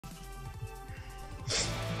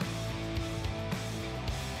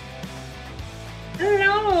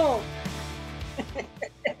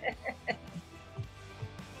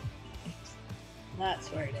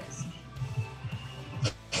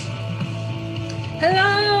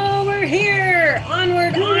Hello, we're here.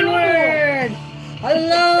 Onward, onward.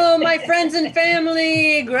 Hello, my friends and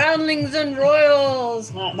family, groundlings and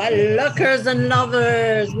royals, my lookers and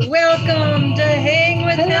lovers. Welcome to Hang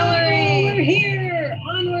with Hilari. We're here.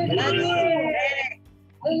 Onward, onward.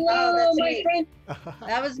 Hello, my friend.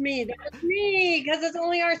 That was me, because it's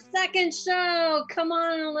only our second show. Come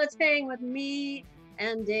on, let's hang with me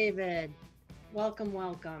and David. Welcome,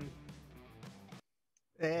 welcome.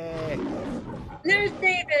 Hey. There's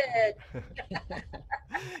David.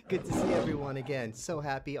 Good to see everyone again. So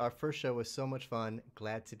happy. Our first show was so much fun.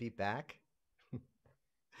 Glad to be back.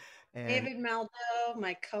 And David Maldo,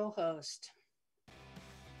 my co-host.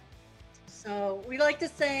 So we like to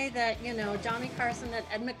say that, you know, Johnny Carson had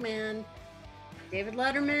Ed McMahon, David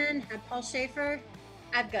Letterman had Paul Schaefer.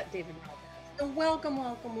 I've got David Maldo. So welcome,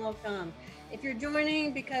 welcome, welcome. If you're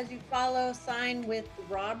joining because you follow Sign with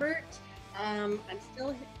Robert, I'm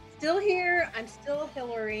still here. I'm still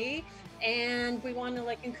Hilari, and we want to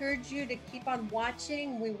encourage you to keep on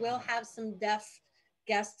watching. We will have some deaf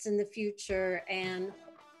guests in the future, and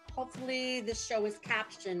hopefully this show is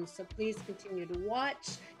captioned. So please continue to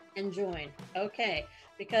watch and join. Okay,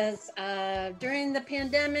 because during the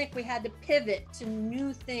pandemic, we had to pivot to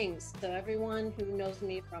new things. So everyone who knows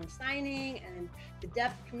me from signing and the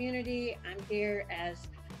deaf community, I'm here as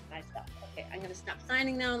myself. Okay, I'm going to stop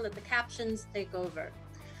signing now and let the captions take over.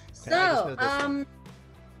 So,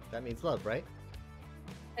 that means love, right?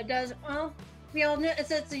 It does. Well, we all know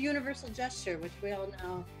it's a universal gesture, which we all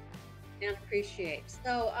know and appreciate.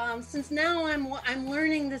 So, since now I'm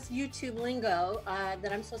learning this YouTube lingo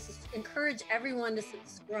that I'm supposed to encourage everyone to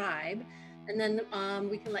subscribe, and then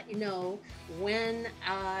we can let you know when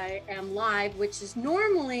I am live, which is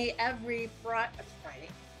normally every Friday.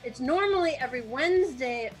 It's normally every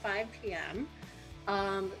Wednesday at 5 p.m.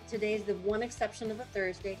 Today's the one exception of a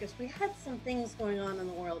Thursday because we had some things going on in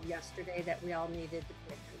the world yesterday that we all needed to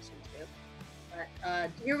pay attention to. But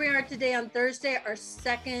here we are today on Thursday, our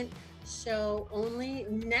second show only.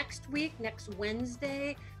 Next week, next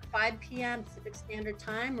Wednesday, 5 p.m. Pacific Standard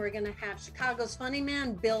Time, we're going to have Chicago's funny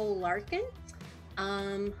man, Bill Larkin.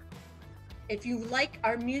 If you like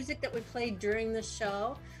our music that we played during the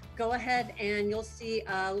show, go ahead and you'll see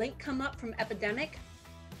a link come up from Epidemic.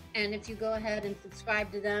 And if you go ahead and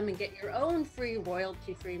subscribe to them and get your own free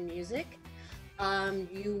royalty-free music,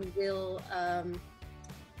 you will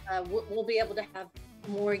we'll be able to have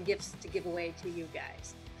more gifts to give away to you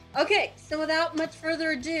guys. Okay, so without much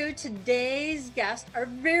further ado, today's guest, our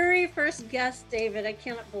very first guest, David, I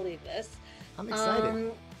cannot believe this. I'm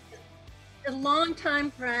excited. A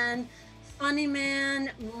longtime friend, funny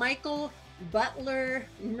man, Michael Butler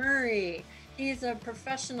Murray. He's a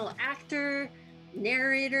professional actor,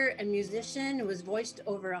 narrator, and musician who has voiced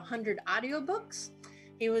over 100 audiobooks.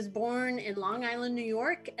 He was born in Long Island, New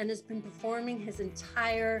York, and has been performing his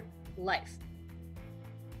entire life,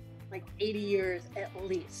 like 80 years at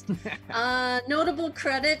least. Notable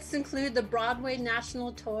credits include the Broadway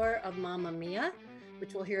national tour of Mamma Mia,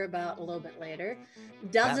 which we'll hear about a little bit later.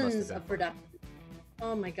 Dozens of productions.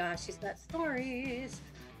 Oh my gosh, he's got stories.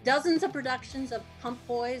 Dozens of productions of Pump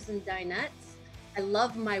Boys and Dinettes. I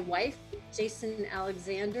Love My Wife, Jason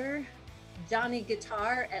Alexander, Johnny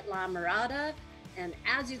Guitar at La Mirada, and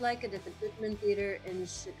As You Like It at the Goodman Theater in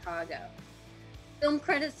Chicago. Film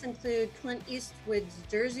credits include Clint Eastwood's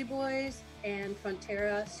Jersey Boys and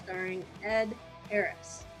Frontera starring Ed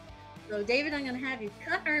Harris. So David, I'm going to have you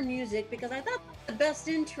cut our music because I thought the best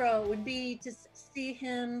intro would be to see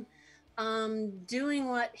him doing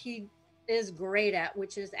what he is great at,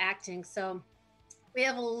 which is acting. So we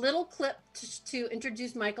have a little clip to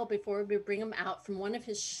introduce Michael before we bring him out from one of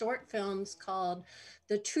his short films called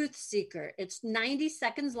The Truth Seeker. It's 90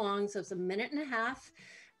 seconds long, so it's a minute and a half.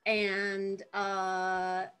 And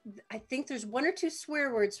I think there's one or two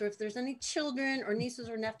swear words. So if there's any children or nieces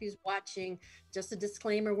or nephews watching, just a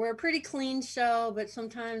disclaimer, we're a pretty clean show, but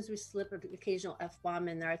sometimes we slip an occasional F-bomb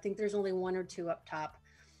in there. I think there's only one or two up top.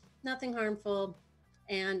 Nothing harmful.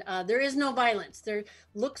 And there is no violence. There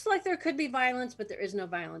looks like there could be violence, but there is no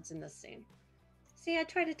violence in this scene. See, I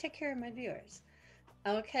try to take care of my viewers.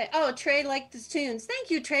 Okay. Oh, Trey liked his tunes. Thank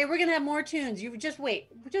you, Trey. We're going to have more tunes. You just wait.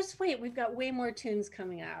 Just wait. We've got way more tunes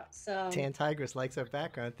coming out. So Tan Tigress likes our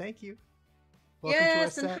background. Thank you. Welcome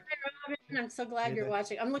yes, to our and set. hi, Robin. I'm so glad you're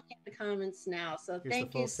watching. I'm looking at the comments now. So Here's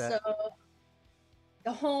thank you set.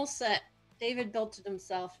 the whole set. David built it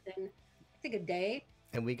himself in, I think, a day.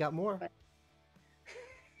 And we got more. But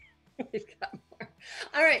we've got more.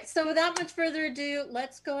 All right. So without much further ado,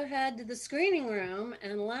 let's go ahead to the screening room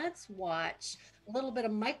and let's watch a little bit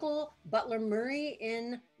of Michael Butler Murray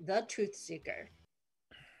in The Truth Seeker.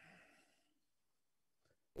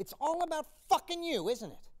 It's all about fucking you,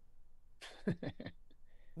 isn't it?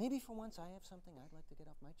 Maybe for once I have something I'd like to get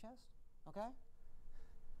off my chest, okay?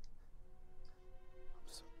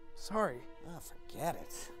 Sorry. Oh, forget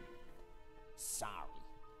it. Sorry.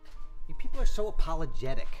 You people are so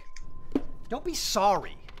apologetic. Don't be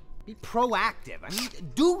sorry. Be proactive. I mean,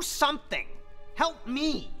 do something. Help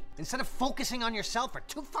me. Instead of focusing on yourself for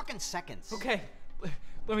 2 fucking seconds. Okay,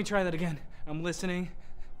 let me try that again. I'm listening.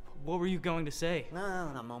 What were you going to say?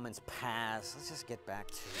 No, moments pass. Let's just get back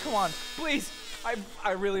to it. Come on, please.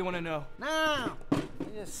 I really want to know. No,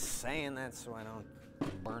 I'm just saying that so I don't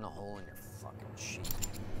burn a hole in your fucking cheek.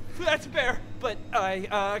 That's fair, but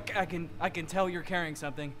I can tell you're carrying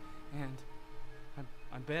something, and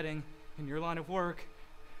I'm betting in your line of work,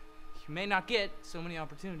 you may not get so many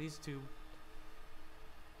opportunities to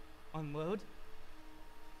unload.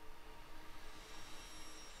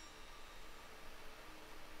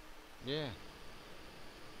 Yeah.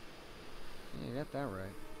 Yeah, you got that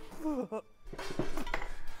right.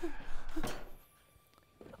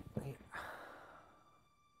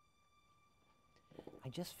 I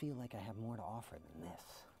just feel like I have more to offer than this.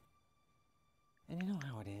 And you know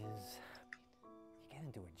how it is. You get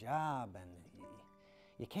into a job and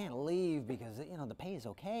you can't leave because, you know, the pay is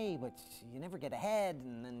okay, but you never get ahead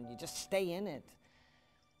and then you just stay in it.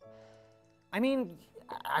 I mean,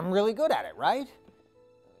 I'm really good at it, right?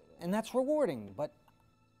 And that's rewarding, but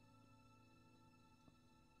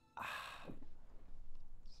I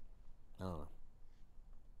don't know.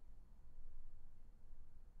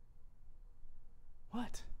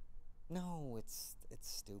 What? No, it's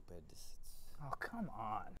stupid. Oh, come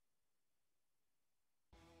on.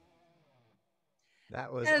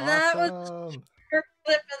 That was And awesome. that was her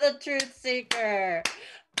clip of the Truth Seeker.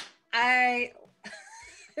 I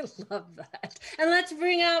love that. And let's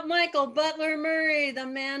bring out Michael Butler Murray, the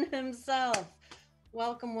man himself.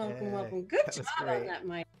 Welcome. Good that was job great. on that,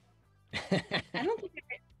 Mike.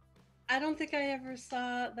 I don't think I ever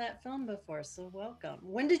saw that film before, so welcome.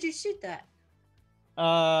 When did you shoot that?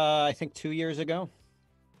 I think 2 years ago.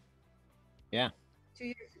 Yeah. 2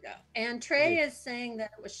 years ago. And Trey is saying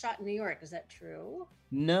that it was shot in New York. Is that true?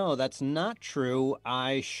 No, that's not true.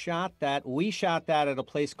 We shot that at a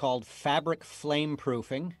place called Fabric Flame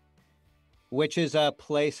Proofing, which is a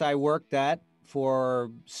place I worked at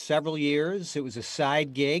for several years. It was a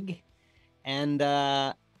side gig, and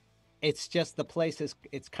it's just the place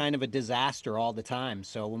it's kind of a disaster all the time.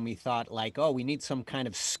 So when we thought like, oh, we need some kind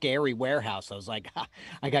of scary warehouse, I was like,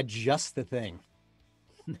 I got just the thing.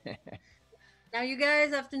 Now you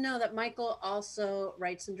guys have to know that Michael also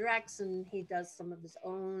writes and directs, and he does some of his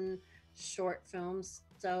own short films.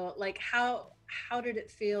 So like how did it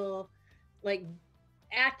feel like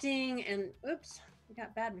acting and oops, we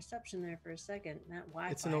got bad reception there for a second. That Wi-Fi.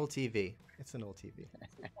 It's an old TV.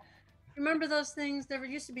 Remember those things? There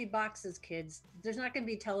used to be boxes, kids. There's not going to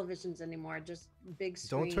be televisions anymore, just big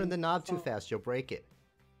screen. Don't turn the knob too fast. You'll break it.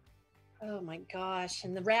 Oh my gosh.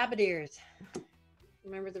 And the rabbit ears.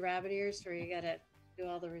 Remember the rabbit ears where you got to do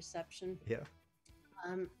all the reception? Yeah.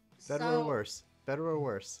 Better or worse? Better or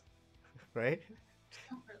worse? Right?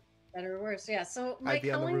 Better or worse, yeah. So Mike, I'd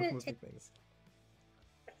be on the roof moving things.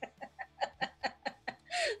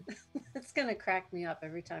 It's going to crack me up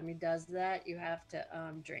every time he does that. You have to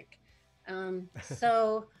drink.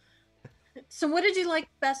 So what did you like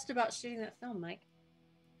best about shooting that film, Mike?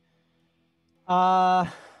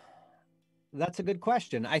 That's a good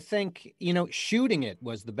question. I think, you know, shooting it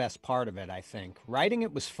was the best part of it, I think. Writing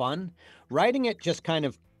it was fun. Writing it just kind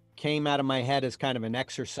of came out of my head as kind of an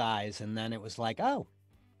exercise, and then it was like, oh,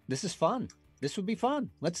 this is fun. This would be fun.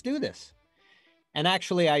 Let's do this. And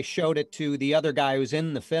actually, I showed it to the other guy who's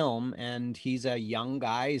in the film, and he's a young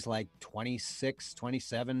guy. He's like 26,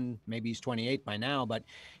 27, maybe he's 28 by now. But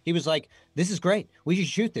he was like, this is great. We should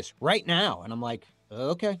shoot this right now. And I'm like,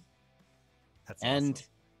 okay. That's and awesome.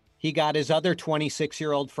 He got his other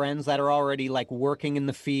 26-year-old friends that are already like working in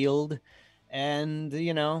the field. And,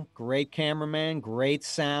 you know, great cameraman, great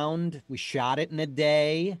sound. We shot it in a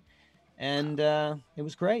day. And it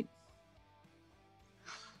was great.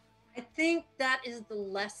 I think that is the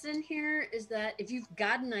lesson here, is that if you've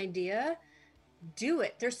got an idea, do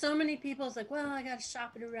it. There's so many people, it's like, well, I got to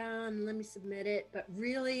shop it around and let me submit it. But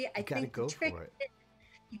really, I think the trick,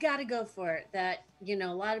 you got to go for it. That, you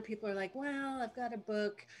know, a lot of people are like, well, I've got a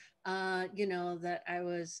book, you know, that I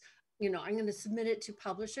was, you know, I'm going to submit it to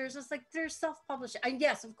publishers. It's like, they're self-publishing.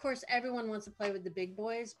 Yes, of course, everyone wants to play with the big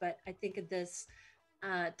boys, but I think at this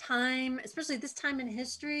time, especially this time in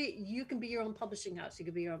history, you can be your own publishing house. You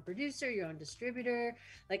could be your own producer, your own distributor,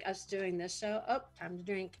 like us doing this show. Oh, time to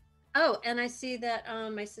drink. Oh, and I see that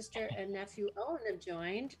my sister and nephew Owen have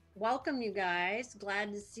joined. Welcome, you guys.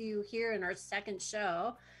 Glad to see you here in our second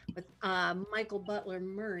show with Michael Butler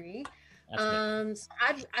Murray. That's me. So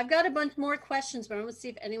I've got a bunch more questions, but I'm going to see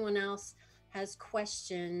if anyone else has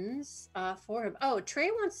questions for him. Oh, Trey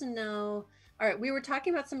wants to know. All right, we were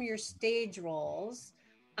talking about some of your stage roles.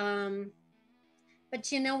 But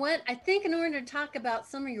you know what? I think in order to talk about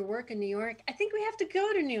some of your work in New York, I think we have to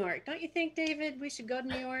go to New York. Don't you think, David? We should go to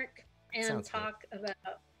New York and Sounds good. talk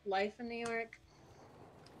about life in New York.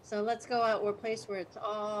 So let's go out to a place where it's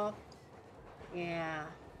all, yeah.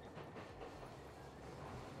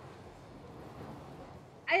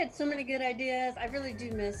 I had so many good ideas. I really do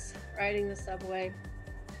miss riding the subway.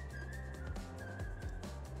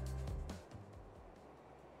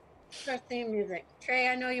 This is our theme music. Trey,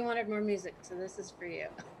 I know you wanted more music, so this is for you.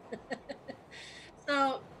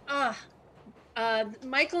 So,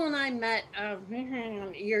 Michael and I met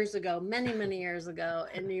years ago, many years ago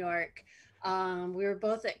in New York. We were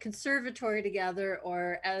both at conservatory together,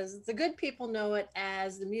 or as the good people know it,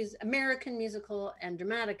 as the American Musical and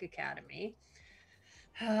Dramatic Academy,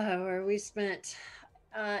 where we spent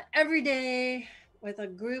every day with a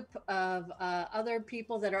group of other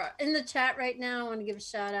people that are in the chat right now. I want to give a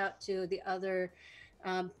shout out to the other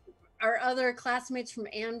our other classmates from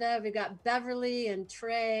AMDA. We've got Beverly and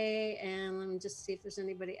Trey, and let me just see if there's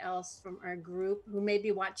anybody else from our group who may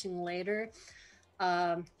be watching later.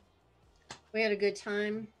 We had a good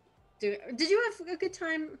time. Did you have a good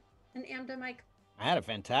time in AMDA, Mike? I had a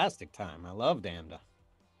fantastic time. I loved AMDA. I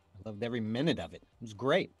loved every minute of it. It was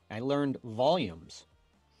great. I learned volumes.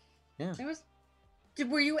 Yeah. It was.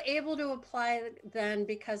 Were you able to apply then?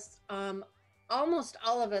 Because almost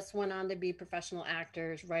all of us went on to be professional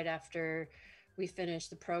actors right after we finished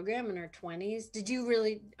the program in our 20s. Did you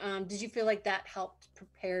really, did you feel like that helped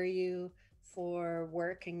prepare you for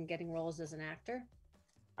work and getting roles as an actor?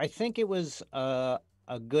 I think it was a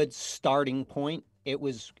good starting point. It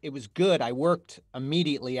was good. I worked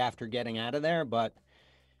immediately after getting out of there, but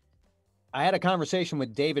I had a conversation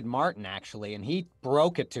with David Martin, actually, and he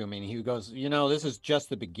broke it to me. And he goes, this is just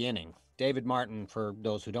the beginning. David Martin, for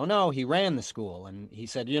those who don't know, he ran the school. And he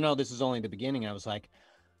said, this is only the beginning. I was like,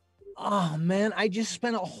 oh, man, I just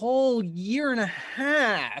spent a whole year and a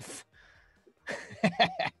half.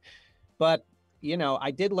 But,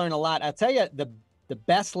 I did learn a lot. I'll tell you, the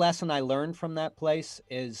best lesson I learned from that place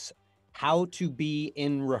is how to be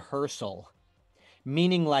in rehearsal,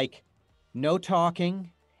 meaning like no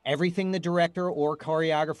talking. Everything the director or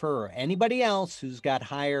choreographer or anybody else who's got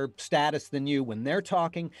higher status than you, when they're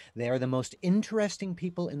talking, they're the most interesting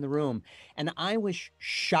people in the room. And I was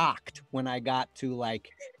shocked when I got to like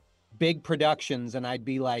big productions and I'd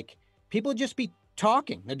be like, people just be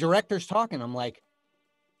talking. The director's talking. I'm like,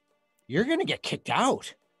 you're going to get kicked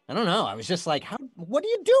out. I don't know. I was just like, what are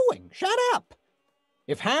you doing? Shut up.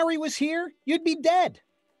 If Harry was here, you'd be dead.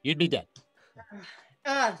 You'd be dead.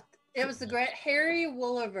 It was the great Harry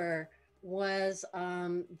Wooliver was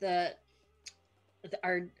the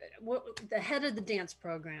head of the dance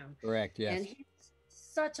program. Correct. Yes. And he's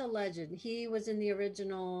such a legend. He was in the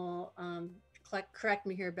original. Correct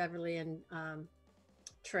me here, Beverly and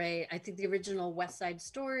Trey. I think the original West Side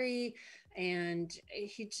Story, and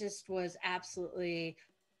he just was absolutely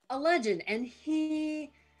a legend. And we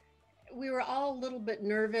were all a little bit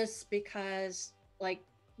nervous because, like,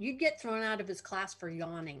 you'd get thrown out of his class for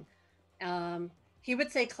yawning. He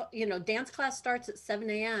would say, dance class starts at 7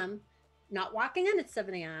 a.m., not walking in at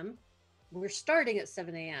 7 a.m. We're starting at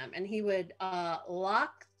 7 a.m. And he would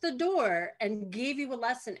lock the door and gave you a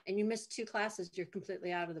lesson, and you missed 2 classes, you're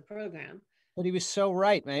completely out of the program. But he was so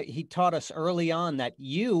right. He taught us early on that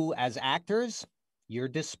you, as actors, you're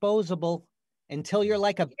disposable until you're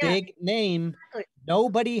like a big name. Exactly.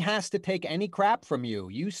 Nobody has to take any crap from you.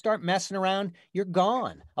 You start messing around, you're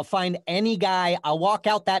gone. I'll find any guy. I'll walk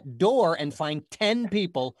out that door and find 10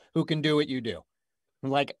 people who can do what you do.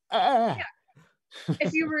 I'm like, Yeah.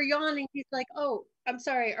 If you were yawning, he's like, oh, I'm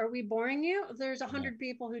sorry, are we boring you? There's 100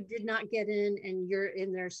 people who did not get in, and you're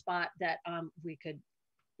in their spot that we could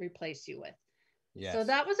replace you with. Yes. So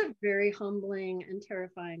that was a very humbling and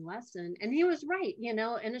terrifying lesson. And he was right, in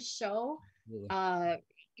a show,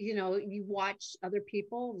 you watch other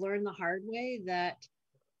people learn the hard way that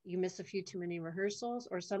you miss a few too many rehearsals,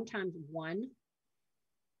 or sometimes one,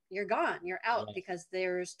 you're gone, you're out, because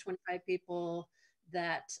there's 25 people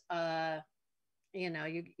that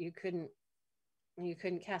you couldn't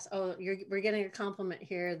cast. Oh, we're getting a compliment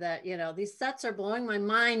here that these sets are blowing my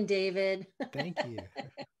mind, David. Thank you.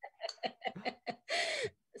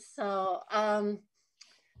 So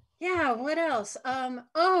Yeah, what else?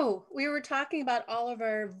 Oh, we were talking about all of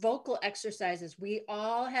our vocal exercises. We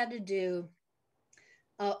all had to do.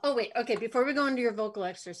 Oh, wait. Okay, before we go into your vocal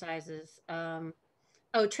exercises,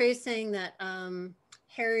 oh, Trey's saying that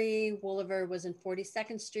Harry Wolliver was in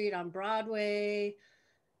 42nd Street on Broadway.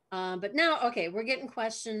 But now, okay, we're getting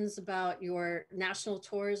questions about your national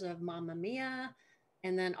tours of Mamma Mia.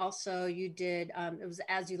 And then also you did, it was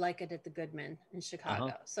As You Like It at the Goodman in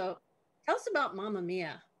Chicago. So tell us about Mamma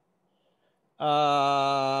Mia.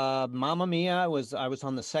 Mamma Mia, I was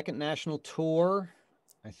on the second national tour.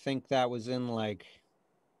 I think that was in like,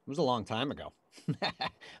 it was a long time ago.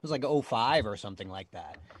 It was like 05 or something like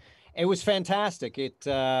that. It was fantastic.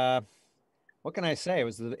 What can I say?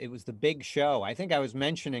 It was the big show. I think I was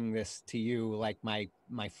mentioning this to you. Like my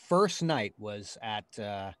first night was at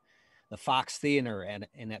the Fox Theater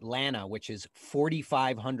in Atlanta, which is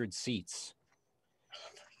 4,500 seats.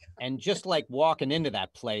 And just like walking into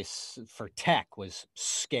that place for tech was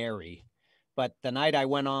scary. But the night I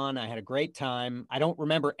went on, I had a great time. I don't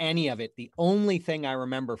remember any of it. The only thing I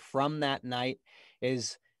remember from that night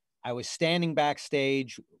is I was standing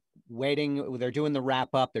backstage waiting. They're doing the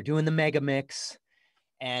wrap up. They're doing the mega mix.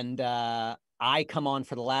 And I come on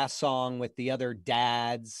for the last song with the other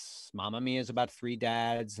dads. Mamma Mia is about 3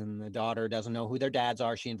 dads, and the daughter doesn't know who their dads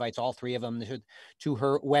are. She invites all 3 of them to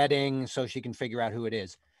her wedding so she can figure out who it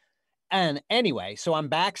is. And anyway, so I'm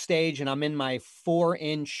backstage and I'm in my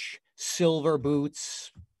 4-inch silver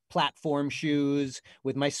boots, platform shoes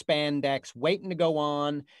with my spandex waiting to go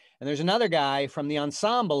on. And there's another guy from the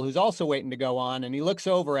ensemble who's also waiting to go on. And he looks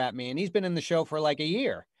over at me and he's been in the show for like a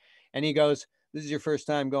year. And he goes, "This is your first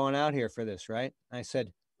time going out here for this, right?" I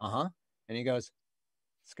said, "Uh-huh." And he goes,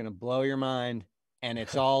 "It's going to blow your mind. And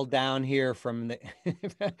it's all down here from the,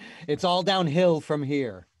 it's all downhill from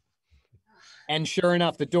here." And sure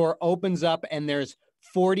enough, the door opens up and there's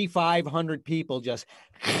 4,500 people just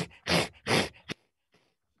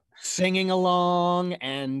singing along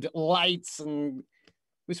and lights, and it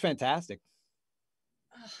was fantastic.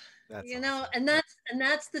 That's you know, awesome. and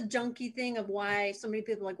that's the junky thing of why so many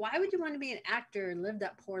people are like, why would you want to be an actor and live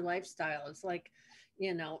that poor lifestyle? It's like,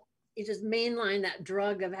 you know, you just mainline that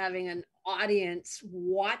drug of having an audience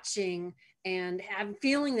watching and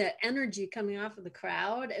feeling that energy coming off of the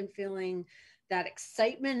crowd and feeling that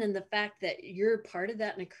excitement, and the fact that you're part of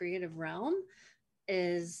that in a creative realm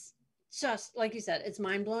is just like you said, it's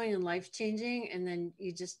mind-blowing and life-changing, and then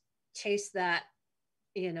you just chase that,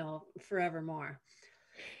 you know, forevermore.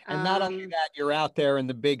 And not only that, you're out there in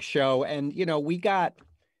the big show, and you know, we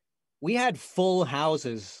had full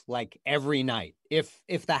houses like every night. If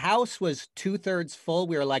the house was 2/3 full,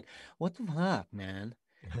 we were like, "What the fuck, man?"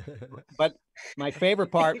 But my favorite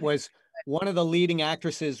part was one of the leading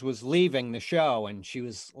actresses was leaving the show, and she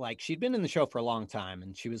was like, she'd been in the show for a long time,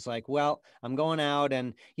 and she was like, "Well, I'm going out,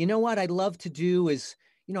 and you know what I'd love to do is,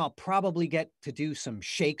 you know, I'll probably get to do some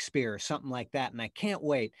Shakespeare or something like that, and I can't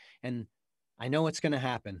wait. And I know it's going to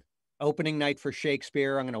happen. Opening night for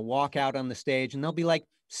Shakespeare, I'm going to walk out on the stage, and there'll be like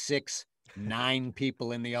 6, 9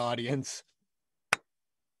 people in the audience."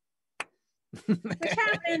 Which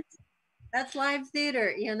happens. That's live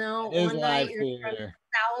theater, you know. It is One night live you're theater.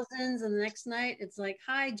 thousands, and the next night it's like,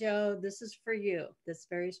 "Hi, Joe, this is for you. This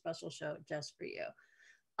very special show just for you."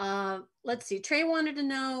 Let's see. Trey wanted to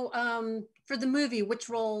know for the movie, which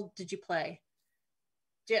role did you play?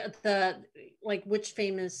 Which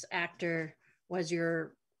famous actor was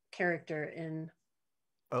your character in?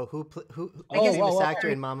 Oh, who I guess famous whoa. actor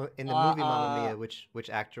in the movie Mamma Mia? Which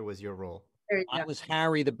actor was your role? There you I go. was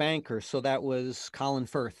Harry the banker, so that was Colin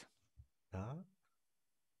Firth,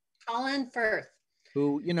 Colin Firth.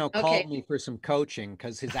 who, you know, Okay. called me for some coaching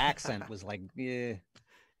because his accent was like, yeah.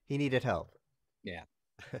 He needed help. Yeah.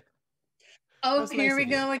 Oh, was here nice we of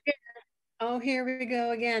you. go again. Oh, here we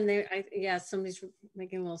go again. Yeah, somebody's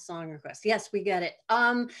making a little song request. Yes, we get it.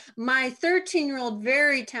 My 13-year-old,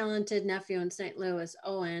 very talented nephew in St. Louis,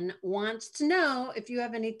 Owen, wants to know if you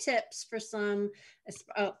have any tips for some.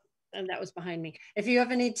 Oh, and that was behind me. If you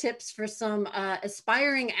have any tips for some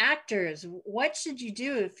aspiring actors, what should you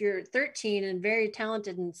do if you're 13 and very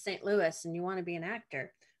talented in St. Louis and you want to be an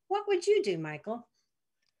actor? What would you do, Michael?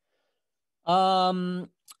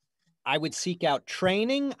 I would seek out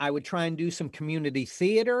training. I would try and do some community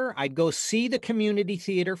theater. I'd go see the community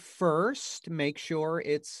theater first, make sure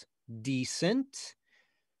it's decent.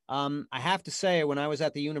 I have to say, when I was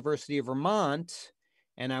at the University of Vermont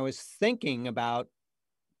and I was thinking about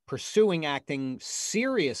pursuing acting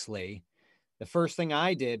seriously, the first thing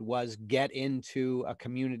I did was get into a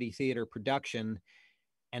community theater production.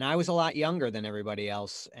 And I was a lot younger than everybody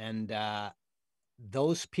else. And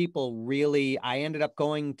those people really, I ended up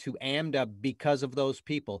going to AMDA because of those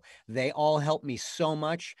people. They all helped me so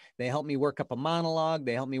much. They helped me work up a monologue.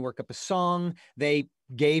 They helped me work up a song. They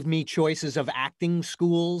gave me choices of acting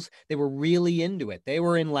schools. They were really into it. They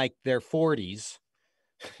were in like their 40s.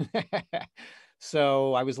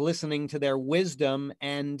 So I was listening to their wisdom,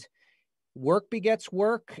 and work begets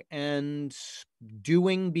work, and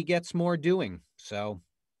doing begets more doing. So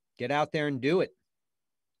get out there and do it.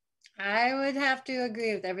 I would have to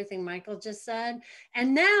agree with everything Michael just said.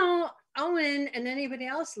 And now, Owen and anybody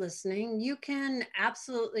else listening, you can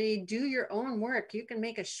absolutely do your own work. You can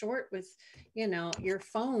make a short with, your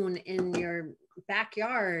phone in your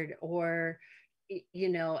backyard, or,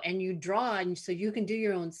 and you draw, and so you can do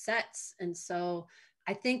your own sets. And so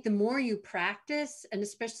I think the more you practice, and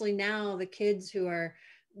especially now the kids who are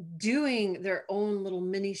doing their own little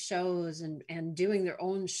mini shows and doing their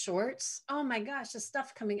own shorts, oh my gosh, the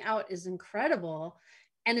stuff coming out is incredible.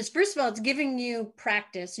 And it's, first of all, it's giving you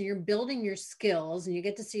practice, and you're building your skills, and you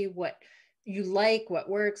get to see what you like, what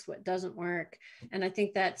works, what doesn't work. And I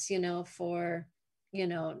think that's, for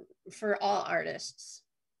all artists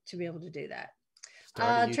to be able to do that.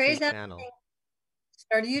 Start a YouTube channel.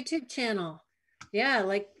 Start a YouTube channel.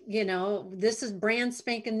 Yeah, this is brand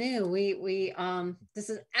spanking new. We this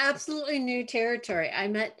is absolutely new territory. I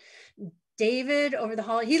met David over the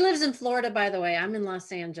holiday. He lives in Florida, by the way. I'm in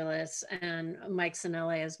Los Angeles, and Mike's in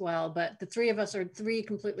LA as well. But the three of us are three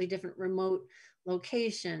completely different remote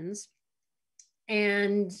locations.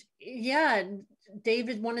 And yeah,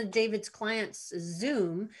 one of David's clients is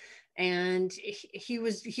Zoom. And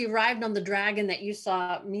he arrived on the dragon that you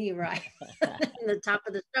saw me arrive in the top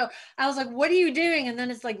of the show. I was like, what are you doing? And then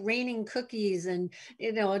it's like raining cookies and,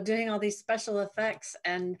 doing all these special effects.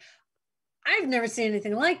 And I've never seen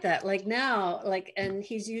anything like that. Like now, and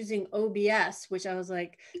he's using OBS, which I was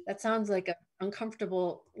like, that sounds like an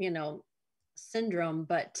uncomfortable, syndrome.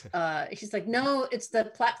 But he's like, no, it's the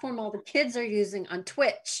platform all the kids are using on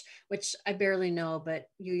Twitch, which I barely know, but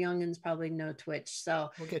you youngins probably know Twitch.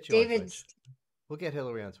 So we'll get you on Twitch. We'll get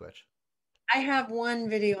Hilari on Twitch. I have one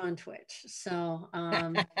video on Twitch. So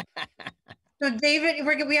so David,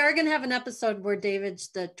 we are going to have an episode where David's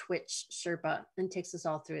the Twitch Sherpa and takes us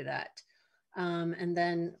all through that. And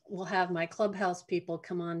then we'll have my Clubhouse people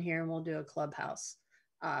come on here, and we'll do a Clubhouse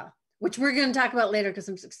which we're going to talk about later, because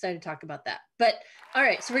I'm excited to talk about that. But all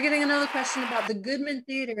right, so we're getting another question about the Goodman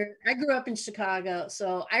Theater. I grew up in Chicago,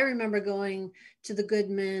 so I remember going to the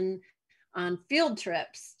Goodman on field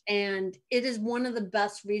trips, and it is one of the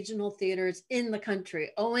best regional theaters in the country.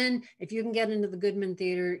 Owen, if you can get into the Goodman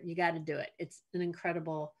Theater, you got to do it. It's an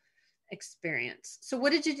incredible experience. So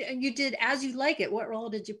what did you do? You did As You Like It. What role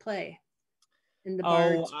did you play in the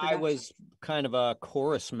Bard's production? I was kind of a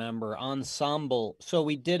chorus member, ensemble. So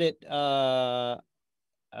we did it. The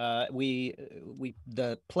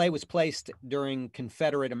play was placed during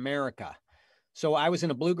Confederate America. So I was in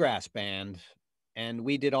a bluegrass band, and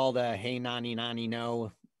we did all the Hey Nani Nani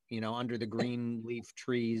No, under the green leaf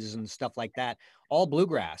trees and stuff like that, all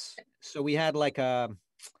bluegrass. So we had like a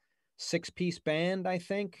 6-piece band, I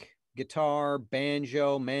think, guitar,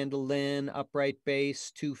 banjo, mandolin, upright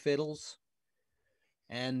bass, 2 fiddles.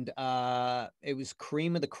 And it was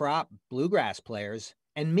cream of the crop bluegrass players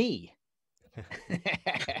and me,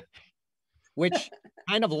 which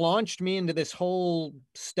kind of launched me into this whole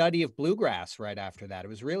study of bluegrass right after that. It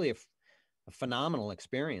was really a phenomenal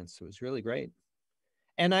experience. It was really great.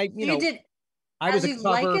 And I was a cover.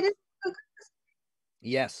 Like it?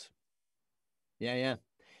 Yes. Yeah.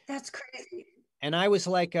 That's crazy. And I was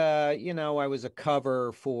like, I was a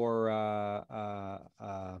cover for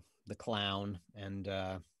the Clown, and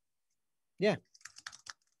yeah.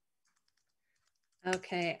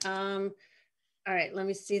 Okay. All right, let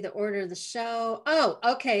me see the order of the show. Oh,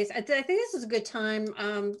 okay. So I think this is a good time.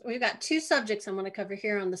 We've got 2 subjects I want to cover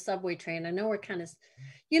here on the subway train. I know we're kind of,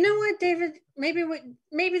 you know what, David, maybe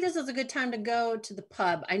this is a good time to go to the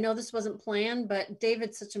pub. I know this wasn't planned, but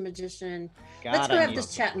David's such a magician. Let's go have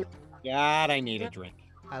this chat. God, I need a drink.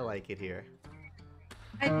 I like it here.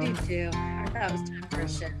 I do too. I thought it was time for a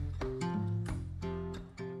shit.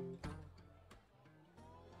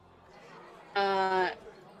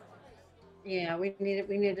 Yeah, we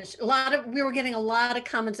were getting a lot of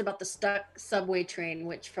comments about the stuck subway train,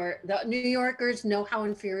 which for the New Yorkers know how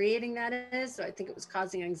infuriating that is. So I think it was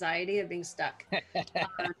causing anxiety of being stuck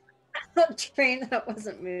on a train that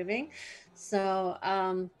wasn't moving. So,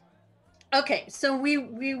 okay. So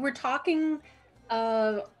we were talking,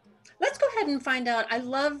 let's go ahead and find out. I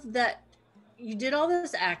love that you did all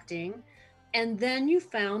this acting, and then you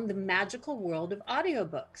found the magical world of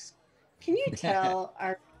audiobooks. Can you tell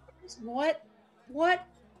our what What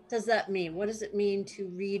does that mean? What does it mean to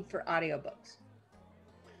read for audiobooks?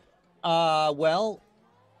 Well,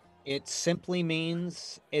 it simply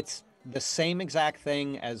means it's the same exact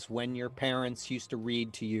thing as when your parents used to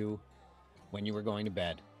read to you when you were going to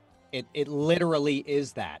bed. It literally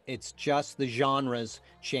is that. It's just the genres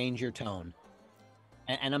change your tone.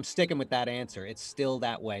 And I'm sticking with that answer. It's still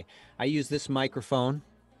that way. I use this microphone.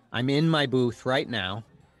 I'm in my booth right now,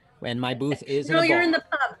 and my booth is in a bar. No, you're in the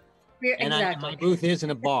pub. And my booth is in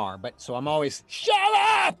a bar, but so I'm always, shut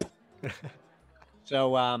up!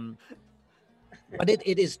 So, but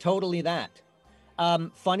it is totally that.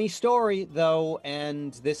 Funny story, though,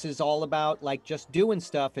 and this is all about, like, just doing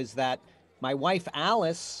stuff, is that my wife,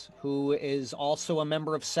 Alice, who is also a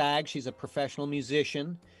member of SAG, she's a professional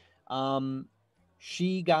musician,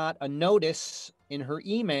 she got a notice in her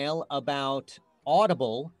email about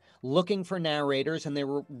Audible looking for narrators, and they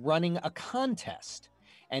were running a contest.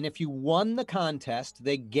 And if you won the contest,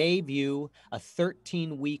 they gave you a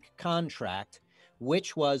 13-week contract,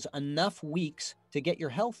 which was enough weeks to get your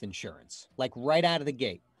health insurance, like right out of the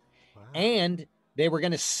gate. Wow. And they were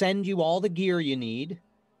going to send you all the gear you need,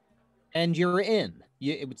 and you're in.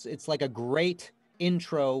 It's like a great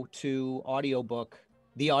intro to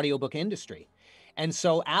the audiobook industry. And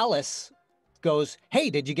so Alice goes, hey,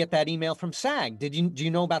 did you get that email from SAG? Do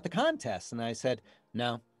you know about the contest? And I said,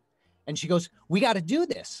 no. And she goes, we got to do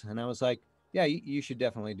this. And I was like, yeah, you should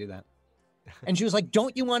definitely do that. And she was like,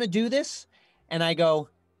 don't you want to do this? And I go,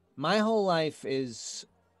 my whole life is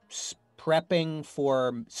prepping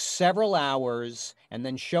for several hours and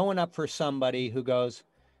then showing up for somebody who goes,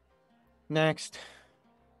 next.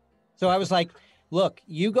 So I was like, look,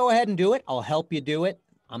 you go ahead and do it. I'll help you do it.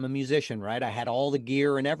 I'm a musician, right? I had all the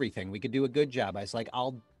gear and everything. We could do a good job. I was like,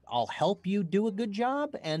 I'll help you do a good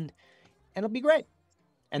job, and it'll be great.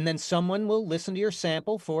 And then someone will listen to your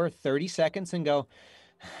sample for 30 seconds and go,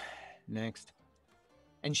 next.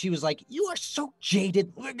 And she was like, you are so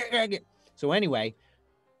jaded. So anyway,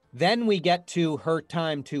 then we get to her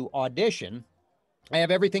time to audition. I have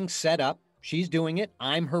everything set up. She's doing it.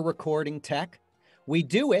 I'm her recording tech. We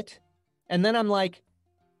do it. And then I'm like,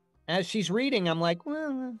 as she's reading, I'm like,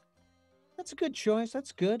 well, that's a good choice.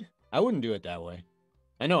 That's good. I wouldn't do it that way.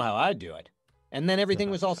 I know how I'd do it. And then everything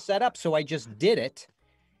was all set up. So I just did it.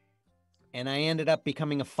 And I ended up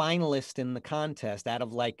becoming a finalist in the contest. Out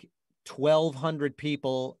of like 1,200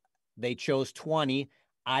 people, they chose 20.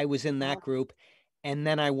 I was in that group. And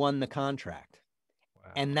then I won the contract.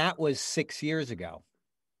 Wow. And that was 6 years ago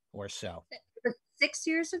or so. 6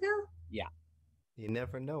 years ago? Yeah. You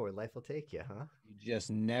never know where life will take you, huh? You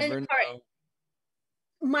just never know. Right.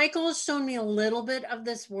 Michael's shown me a little bit of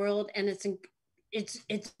this world, and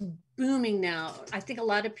it's booming now. I think a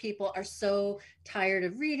lot of people are so tired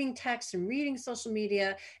of reading text and reading social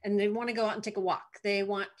media, and they want to go out and take a walk. They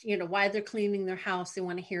want, while they're cleaning their house, they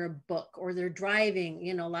want to hear a book, or they're driving.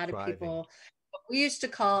 A lot of people, we used to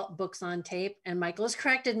call books on tape, and Michael has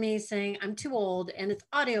corrected me saying I'm too old and it's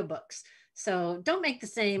audiobooks. So don't make the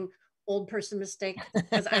same old person mistake,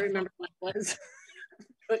 because I remember what was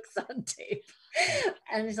books on tape.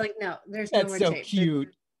 And he's like, no, there's no more tape. That's so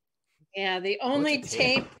cute. Yeah, the only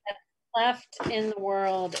tape that's left in the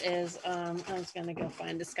world is I was gonna go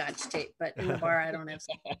find a Scotch tape, but in the bar I don't have.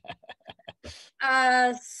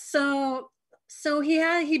 So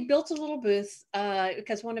he built a little booth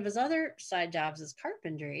because one of his other side jobs is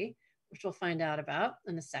carpentry, which we'll find out about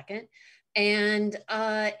in a second. And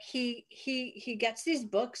he gets these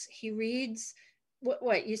books. He reads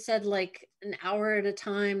what you said, like an hour at a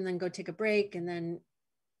time, then go take a break, and then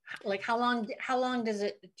like how long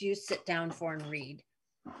do you sit down for and read?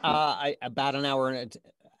 About an hour.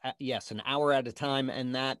 Yes, an hour at a time,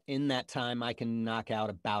 and in that time I can knock out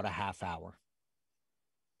about a half hour.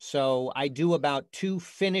 So I do about 2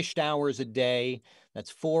 finished hours a day. That's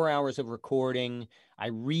 4 hours of recording. I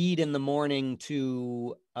read in the morning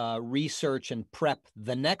to research and prep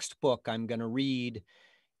the next book I'm going to read.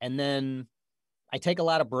 And then I take a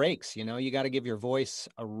lot of breaks. You got to give your voice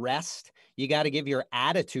a rest. You got to give your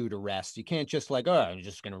attitude a rest. You can't just like, oh, I'm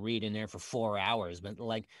just going to read in there for 4 hours. But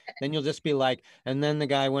like, then you'll just be like, and then the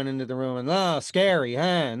guy went into the room and, oh, scary, huh?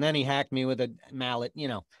 And then he hacked me with a mallet.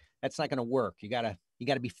 That's not going to work. You got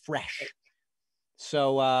to be fresh.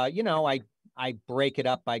 So, I break it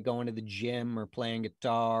up by going to the gym or playing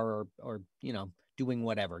guitar or doing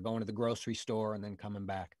whatever, going to the grocery store and then coming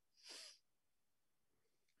back.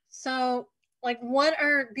 So, like, what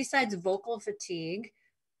are, besides vocal fatigue,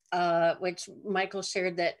 which Michael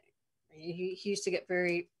shared that he used to get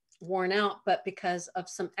very worn out, but because of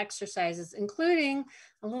some exercises, including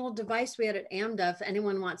a little device we had at AMDA, if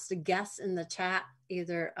anyone wants to guess in the chat,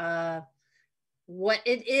 either what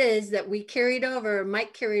it is that we carried over,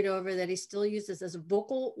 Mike carried over, that he still uses as a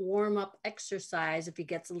vocal warm-up exercise if he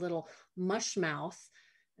gets a little mush mouth.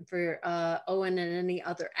 And for Owen and any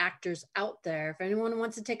other actors out there, if anyone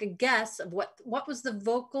wants to take a guess of what was the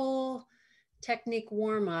vocal technique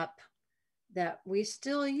warm-up that we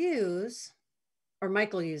still use, or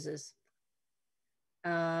Michael uses.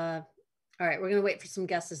 All right, we're gonna wait for some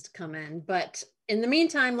guesses to come in. But in the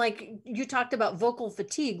meantime, like you talked about vocal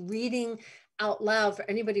fatigue, reading out loud for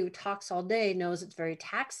anybody who talks all day knows it's very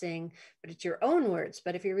taxing, but it's your own words.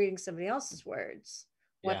 But if you're reading somebody else's words,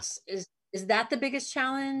 is that the biggest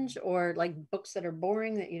challenge, or like books that are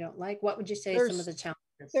boring that you don't like? What would you say some of the challenges?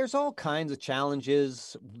 There's all kinds of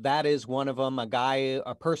challenges. That is one of them.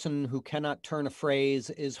 A person who cannot turn a phrase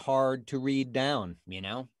is hard to read down, you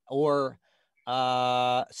know? Or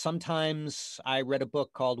sometimes I read a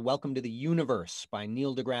book called Welcome to the Universe by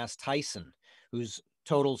Neil deGrasse Tyson, who's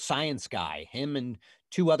total science guy, him and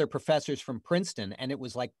two other professors from Princeton, and it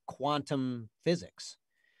was like quantum physics.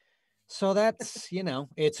 So that's, you know,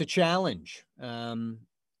 it's a challenge.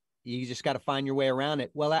 You just got to find your way around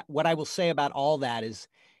it. Well, what I will say about all that is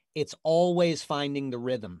it's always finding the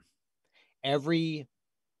rhythm. I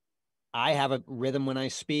have a rhythm when I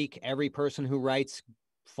speak. Every person who writes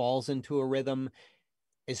falls into a rhythm.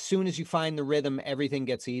 As soon as you find the rhythm, everything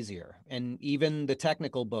gets easier. And even the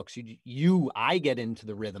technical books, I get into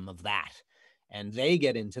the rhythm of that, and they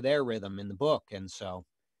get into their rhythm in the book. And so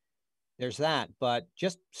there's that. But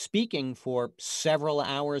just speaking for several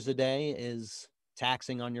hours a day is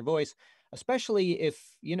taxing on your voice, especially if,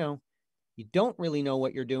 you know, you don't really know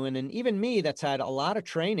what you're doing. And even me, that's had a lot of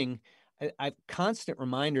training, I've constant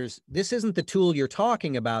reminders. This isn't the tool you're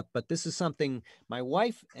talking about, but this is something my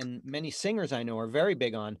wife and many singers I know are very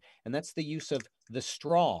big on. And that's the use of the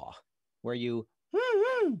straw, where you,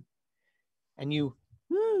 and you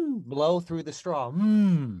blow through the straw.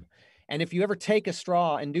 And if you ever take a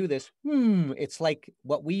straw and do this, it's like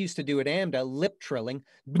what we used to do at AMDA, lip trilling.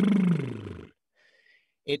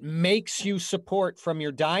 It makes you support from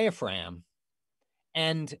your diaphragm.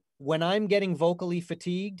 And when I'm getting vocally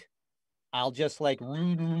fatigued, I'll just I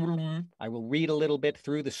will read a little bit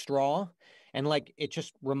through the straw, and like it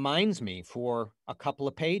just reminds me for a couple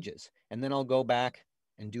of pages, and then I'll go back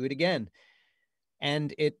and do it again.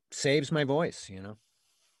 And it saves my voice, you know.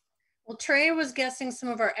 Well, Trey was guessing some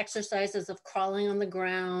of our exercises of crawling on the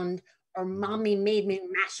ground, or mommy made me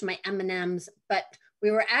mash my M&Ms, but we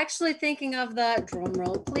were actually thinking of the, drum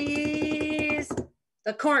roll please,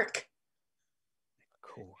 the cork.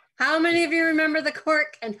 Cool. How many of you remember the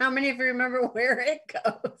cork, and how many of you remember where it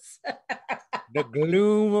goes? The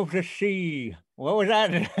gloom of the sea. What was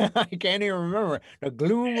that? I can't even remember. The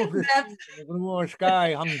gloom of the sea, the gloom of the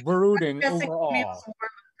sky hung brooding over all.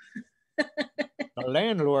 The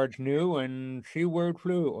landlords knew, and seaward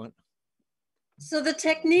flew. So the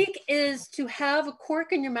technique is to have a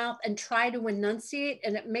cork in your mouth and try to enunciate,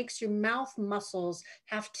 and it makes your mouth muscles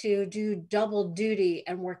have to do double duty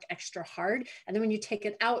and work extra hard. And then when you take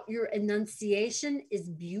it out, your enunciation is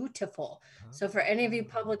beautiful. So for any of you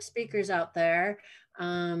public speakers out there,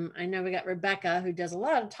 I know we got Rebecca who does a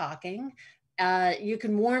lot of talking. You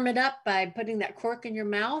can warm it up by putting that cork in your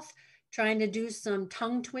mouth, trying to do some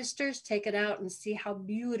tongue twisters, take it out and see how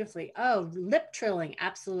beautifully, lip trilling,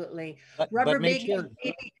 absolutely. Rubber baby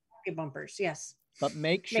bumpers, yes. But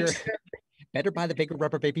make sure, better buy the bigger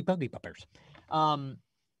rubber baby buggy bumpers.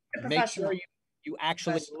 Make sure you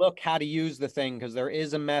actually look how to use the thing, because there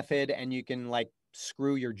is a method, and you can like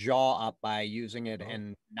screw your jaw up by using it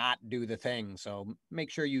and not do the thing. So make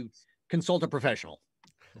sure you consult a professional.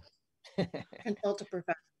 Consult a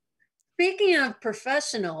professional. Speaking of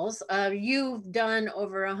professionals, you've done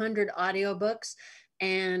over 100 audiobooks,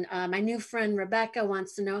 and my new friend Rebecca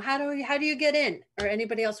wants to know, how do you get in? Or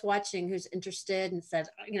anybody else watching who's interested and says,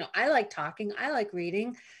 you know, I like talking, I like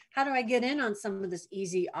reading. How do I get in on some of this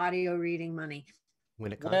easy audio reading money?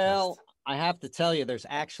 Well, I have to tell you, there's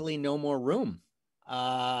actually no more room.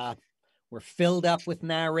 We're filled up with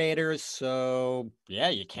narrators, so yeah,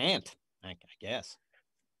 you can't, I guess.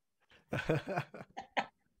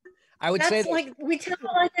 I would say like we tell it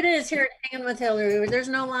like it is here at Hanging with Hilari. There's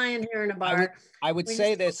no lying here in a bar. I would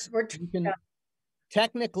say this. You can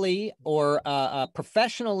technically or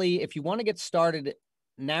professionally, if you want to get started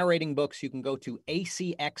narrating books, you can go to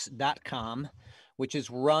acx.com, which is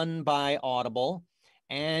run by Audible,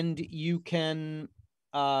 and you can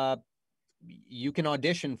audition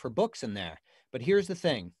for books in there. But here's the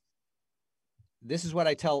thing. This is what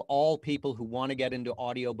I tell all people who want to get into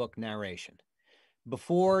audiobook narration.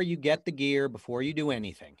 Before you get the gear, before you do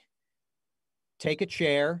anything, take a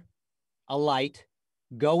chair, a light,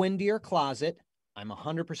 go into your closet, I'm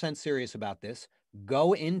 100% serious about this.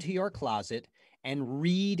 Go into your closet and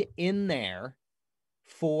read in there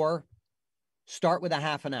start with a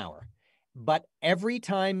half an hour. But every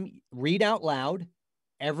time, read out loud.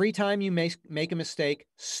 Every time you make a mistake,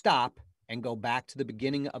 stop and go back to the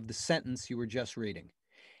beginning of the sentence you were just reading.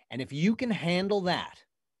 And if you can handle that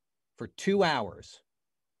for 2 hours,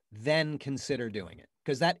 then consider doing it,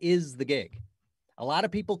 because that is the gig. A lot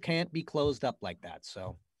of people can't be closed up like that.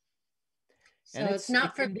 So it's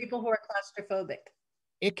not for people who are claustrophobic.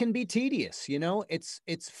 It can be tedious,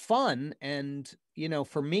 it's fun. And,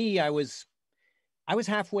 for me, I was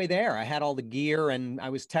halfway there. I had all the gear and I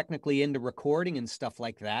was technically into recording and stuff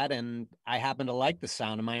like that. And I happen to like the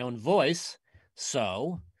sound of my own voice.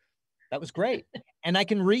 So that was great. And I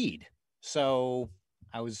can read. So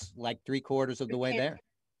I was like 3/4 of the way there.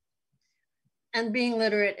 And being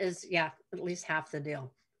literate is, at least half the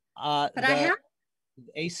deal. But I have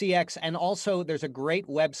ACX. And also there's a great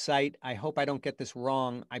website. I hope I don't get this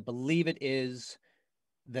wrong. I believe it is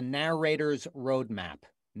the Narrator's Roadmap.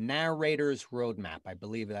 Narrator's Roadmap. I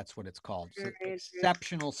believe that's what it's called. It's an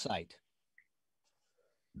exceptional site.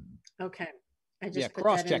 Okay. I just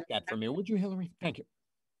cross-check that for me, would you, Hilary? Thank you.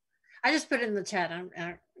 I just put it in the chat.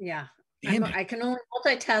 I can only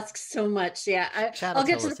multitask so much. I'll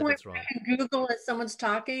get to the point where I can Google as someone's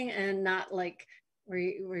talking and not like where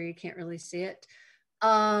you can't really see it.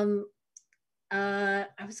 I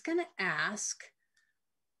was gonna ask.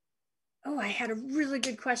 Oh, I had a really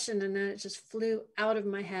good question and then it just flew out of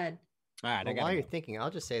my head. All right. While you're thinking,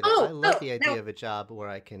 I'll just say that I love the idea of a job where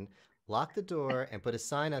I can lock the door and put a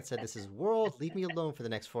sign outside that says, "World, leave me alone for the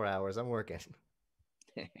next 4 hours. I'm working."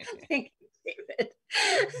 Thank you, David.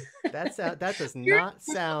 That does not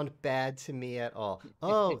sound bad to me at all.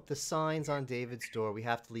 Oh, the signs on David's door. We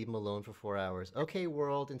have to leave him alone for 4 hours. Okay,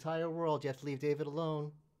 world, entire world, you have to leave David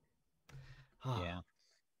alone. Yeah.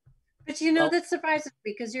 But that surprises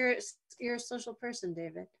me because you're a social person,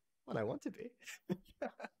 David. Well, I want to be.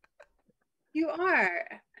 You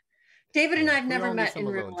are. David and I have never met in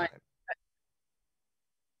real life.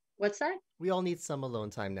 What's that? We all need some alone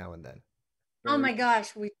time now and then. Oh my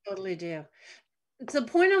gosh, we totally do. The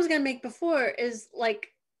point I was going to make before is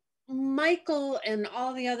like Michael and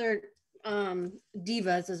all the other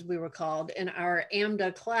divas, as we were called in our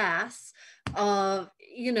AMDA class,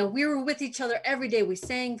 we were with each other every day. We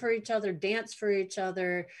sang for each other, danced for each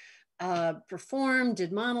other, performed,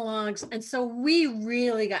 did monologues. And so we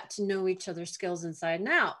really got to know each other's skills inside and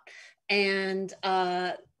out. And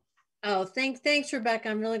thanks, Rebecca.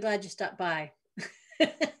 I'm really glad you stopped by.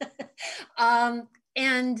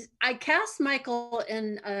 And I cast Michael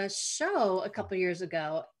in a show a couple years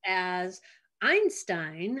ago as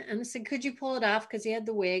Einstein, and I said, could you pull it off? Because he had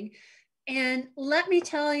the wig. And let me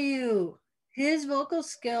tell you, his vocal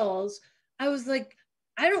skills, I was like,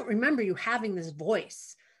 I don't remember you having this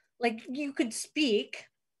voice. Like, you could speak,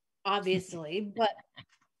 obviously, but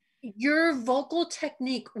your vocal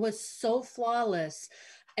technique was so flawless.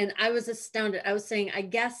 And I was astounded. I was saying, I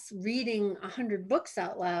guess reading 100 books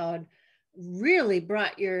out loud really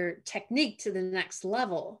brought your technique to the next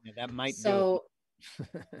level. Yeah, that might so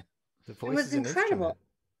the voice it was incredible.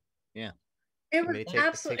 Yeah, it was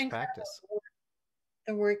absolutely incredible. Practice.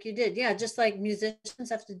 The work you did, just like musicians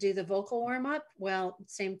have to do the vocal warm-up. Well,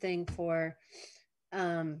 same thing for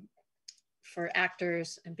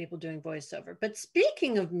actors and people doing voiceover. But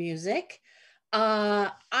speaking of music,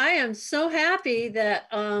 I am so happy that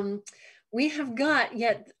we have got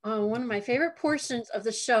yet one of my favorite portions of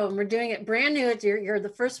the show, and we're doing it brand new. You're the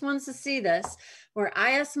first ones to see this, where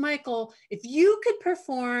I asked Michael, if you could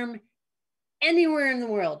perform anywhere in the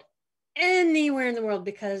world,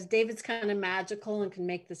 because David's kind of magical and can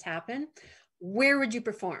make this happen, where would you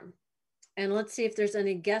perform? And let's see if there's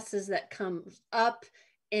any guesses that come up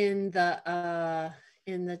in the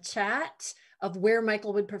chat of where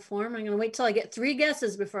Michael would perform. I'm going to wait till I get 3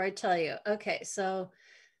 guesses before I tell you. Okay, so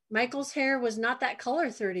Michael's hair was not that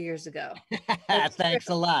color 30 years ago. Thanks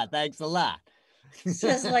a lot.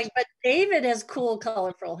 Just like, but David has cool,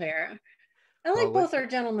 colorful hair. I like both our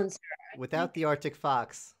gentlemen's hair. Without the Arctic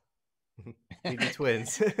fox, we'd be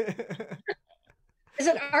twins. Is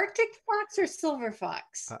it Arctic fox or silver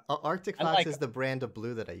fox? Arctic fox is the brand of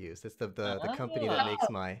blue that I use. It's the company that makes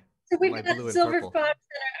my we've my got blue and silver purple. Fox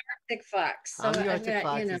and an Arctic fox. So I'm the Arctic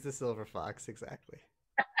fox. He's the silver fox. Exactly.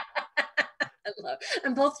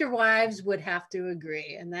 And both your wives would have to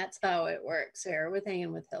agree, and that's how it works here with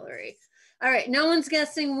Hanging with Hilary. All right, no one's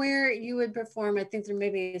guessing where you would perform. I think there may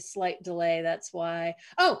be a slight delay. That's why.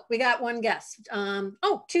 Oh, we got one guess. 2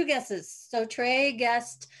 guesses. So Trey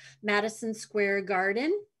guessed Madison Square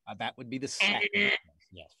Garden. That would be the second.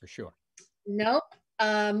 Yes, for sure. Nope.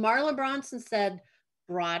 Marla Bronson said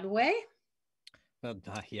Broadway. Well,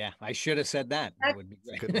 yeah, I should have said that. That would be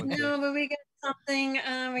great. Good one, too. No, but we got something.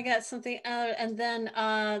 And then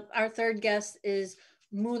our third guest is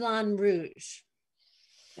Moulin Rouge.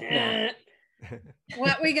 Yeah.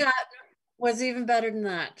 What we got was even better than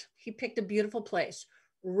that. He picked a beautiful place.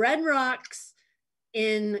 Red Rocks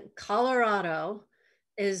in Colorado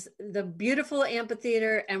is the beautiful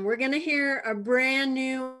amphitheater, and we're going to hear a brand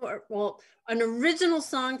new, an original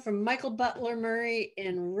song from Michael Butler Murray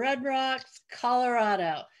in Red Rocks,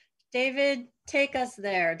 Colorado. David, take us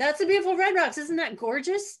there. That's the beautiful Red Rocks. Isn't that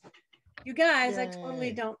gorgeous? You guys, Yay. I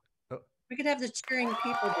totally don't. Oh. We could have the cheering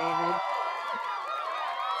people, David.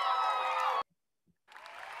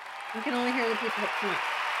 We can only hear the people up front.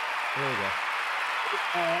 There we go.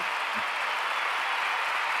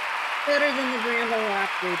 Better than the Grand Ole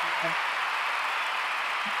Opry.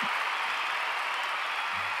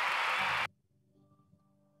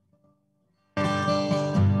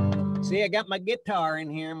 See, I got my guitar in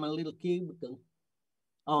here, my little cubicle.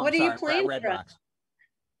 Oh, What are you playing Red for us?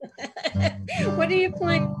 Rocks. What are you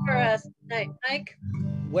playing for us tonight, Mike?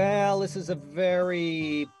 Well, this is a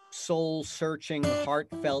very soul-searching,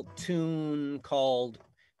 heartfelt tune called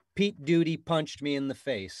Pete Duty Punched Me in the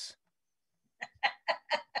Face.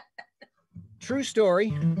 True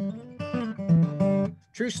story.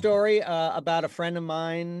 True story about a friend of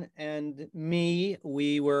mine and me.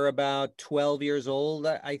 We were about 12 years old,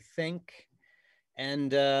 I think.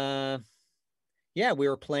 And yeah, we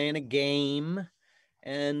were playing a game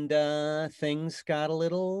and things got a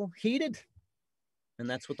little heated. And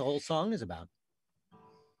that's what the whole song is about.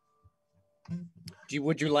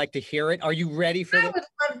 Would you like to hear it? Are you ready for it? I would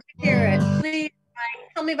love to hear it. Please,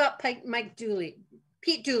 Mike, tell me about Pete Dooley.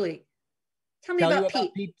 Tell me about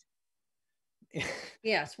Pete.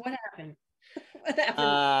 Yes, what happened? What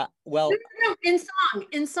happened? Well, no,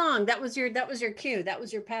 in song. That was your cue. That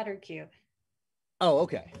was your patter cue. Oh,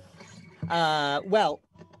 okay. Well,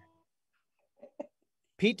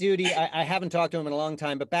 Pete Duty, I haven't talked to him in a long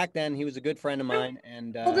time, but back then he was a good friend of mine.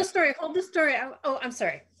 And hold the story. I'm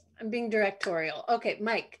sorry. I'm being directorial. Okay,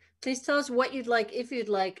 Mike, please tell us what you'd like, if you'd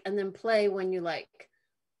like, and then play when you like.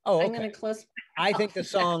 Oh, okay. I'm going to close. I think the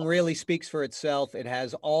song really speaks for itself. It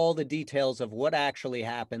has all the details of what actually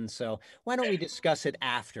happened. So why don't we discuss it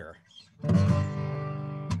after?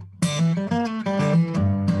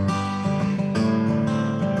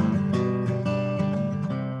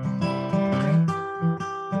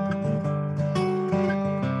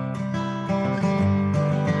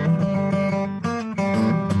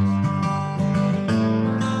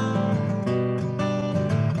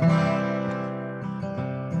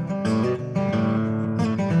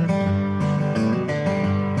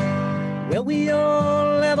 Well, we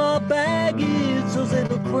all have our baggage, those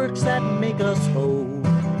little quirks that make us whole,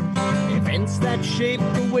 events that shape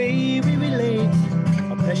the way we relate,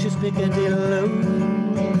 our precious picadillos.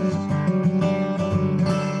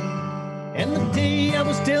 And the day I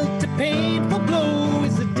was dealt a painful blow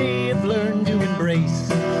is the day I've learned to embrace.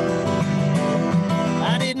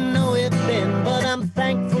 I didn't know it then, but I'm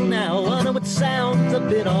thankful now. I know it sounds a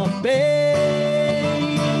bit off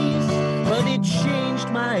base, but it changed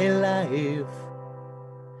my life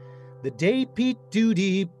the day Pete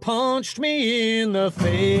Duty punched me in the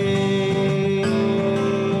face.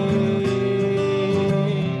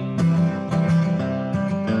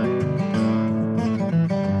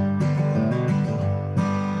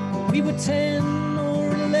 We were 10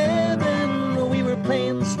 or 11, we were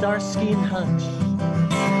playing Starsky and Hutch.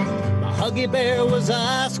 My Huggy Bear was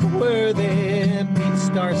Oscar-worthy, Pete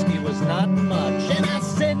Starsky was not much. And I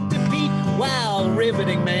said to Pete, wow,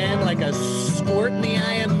 riveting man, like a squirt in the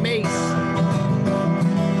eye of mace.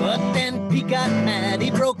 But then Pete got mad, he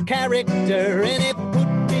broke character, and it put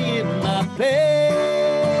me in my place.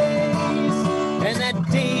 And that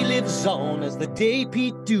day lives on as the day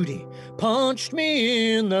Pete Duty punched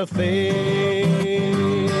me in the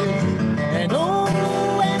face. And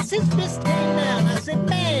oh, as his fist came down, I said,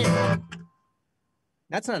 man,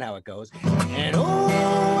 that's not how it goes. And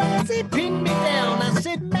oh, as he pinned me down, I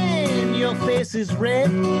said, man, your face is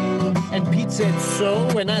red. And Pete said,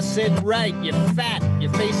 so? And I said, right, you're fat,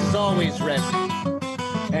 your face is always red.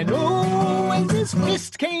 And oh, as his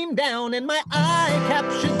fist came down and my eye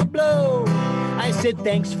captured the blow, I said,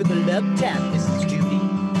 thanks for the love tap, Mrs. Judy.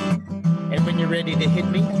 And when you're ready to hit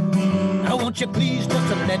me, I want you please just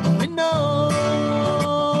to let me know.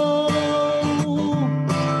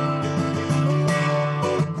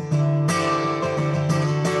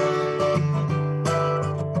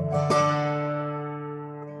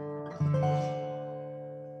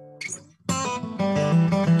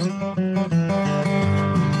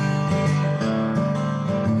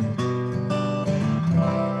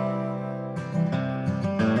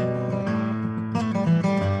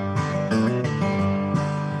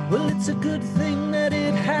 it's a good thing that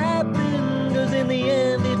it happened, 'cause in the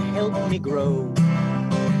end it helped me grow.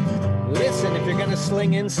 Listen, if you're gonna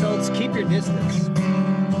sling insults, keep your distance.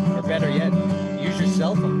 Or better yet, use your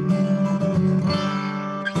cell phone.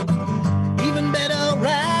 Even better,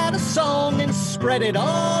 write a song and spread it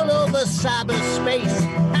all over cyberspace.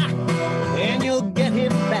 Ha! And you'll get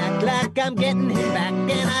him back like I'm getting him back,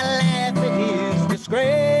 and I laugh at his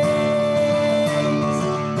disgrace.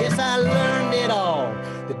 Yes, I learned it all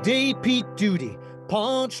the day Pete Duty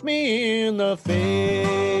punched me in the face.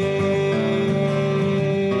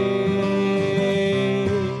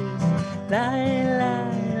 Lie,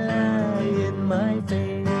 lie, lie in my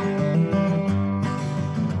face.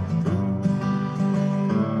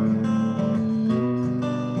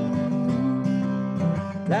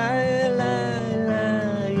 Lie, lie,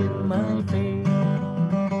 lie in my face.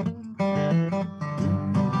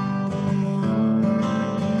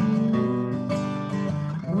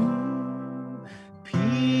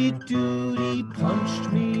 Pete Duty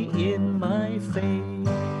punched me in my face.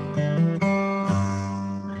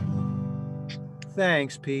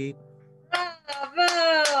 Thanks, Pete.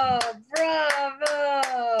 Bravo!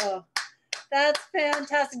 Bravo! That's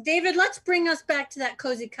fantastic. David, let's bring us back to that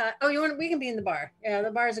cozy cut. Oh, you want? We can be in the bar. Yeah,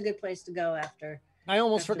 the bar is a good place to go after. I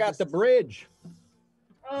almost After forgot this the is- bridge.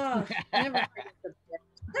 Oh, never forget the bridge.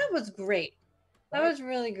 That was great. That was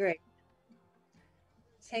really great.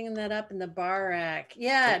 Just hanging that up in the bar rack.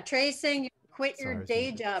 Yeah, Trey saying you quit your Sorry, day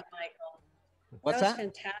Susan. job, Michael. What's That was that?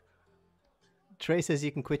 fantastic. Trey says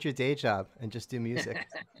you can quit your day job and just do music.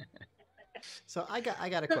 So I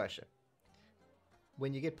got a question.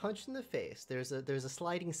 When you get punched in the face, there's a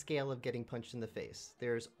sliding scale of getting punched in the face.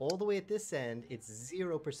 There's all the way at this end, it's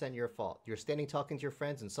 0% your fault. You're standing talking to your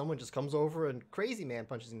friends and someone just comes over and crazy man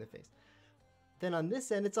punches you in the face. Then on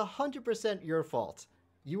this end, it's 100% your fault.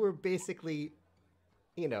 You were basically,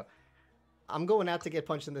 you know, I'm going out to get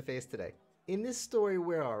punched in the face today. In this story,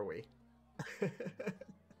 where are we?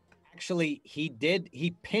 Actually,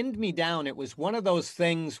 he pinned me down. It was one of those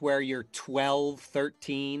things where you're 12,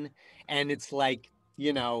 13, and it's like,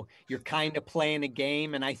 you know, you're kind of playing a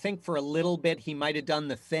game. And I think for a little bit, he might have done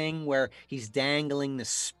the thing where he's dangling the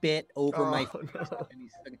spit over my face. No.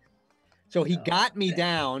 And so he got me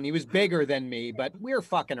down. He was bigger than me, but we were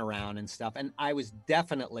fucking around and stuff. And I was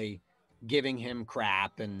definitely giving him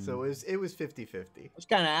crap. And So it was 50-50. I was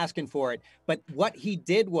kind of asking for it. But what he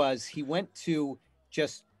did was he went to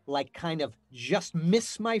just like kind of just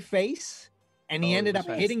miss my face, and he ended up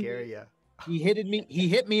hitting me. He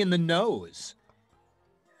hit me in the nose.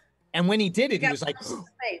 And when he did it, he was like,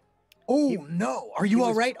 "Oh no, are you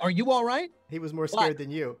all right? Are you all right?" He was more scared than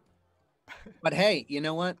you. But hey, you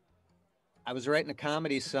know what? I was writing a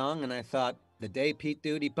comedy song, and I thought, "The Day Pete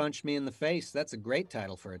Duty Punched Me in the Face." That's a great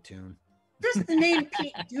title for a tune. Just the name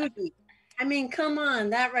Pete Duty. I mean, come on,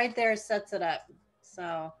 that right there sets it up.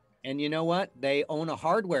 So. And you know what? They own a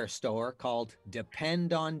hardware store called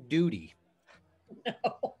Depend on Duty.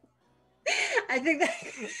 No. I think that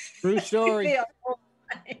True story.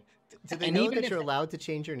 Do they And know even that if- you're allowed to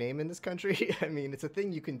change your name in this country? I mean, it's a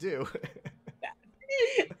thing you can do.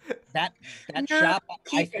 That No, shop, I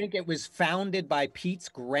keep it. think it was founded by Pete's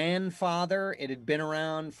grandfather. It had been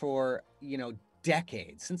around for,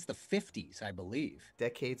 decades, since the 50s, I believe.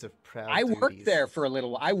 Decades of proud I worked duties. there for a little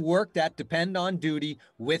while. I worked at Depend on Duty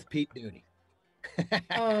with Pete Duty.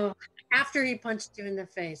 Oh, after he punched you in the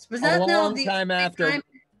face. Was A that now long the time only after. time-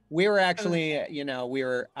 We were actually,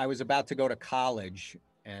 I was about to go to college,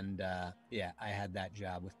 and I had that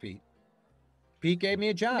job with Pete. Pete gave me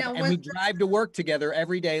a job, Now, and we was- drive to work together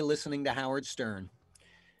every day listening to Howard Stern.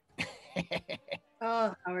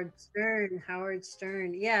 Oh, Howard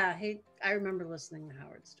Stern. Yeah, I remember listening to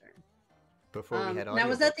Howard Stern. Before we had audiobooks. Now,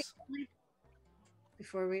 was that the only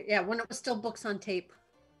when it was still books on tape?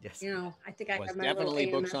 Yes. I think I Was had my little definitely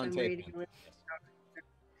books AM/FM on tape. radio with Howard Stern.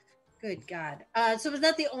 Good God. So was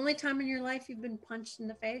that the only time in your life you've been punched in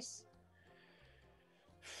the face?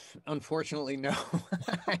 Unfortunately, no.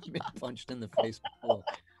 I've been punched in the face before.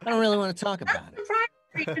 I don't really want to talk about it. Surprised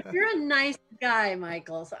me, 'cause you're a nice guy,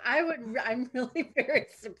 Michael. So I'm really very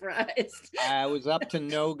surprised. I was up to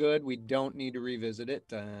no good. We don't need to revisit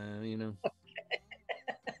it.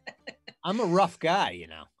 I'm a rough guy,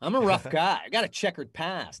 I'm a rough guy. I got a checkered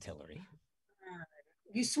past, Hilary.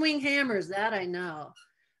 You swing hammers, that I know.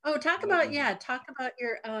 Oh, talk about your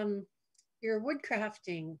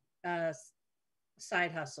woodcrafting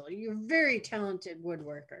side hustle. You're a very talented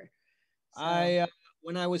woodworker. So,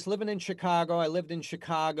 When I was living in Chicago, I lived in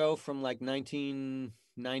Chicago from like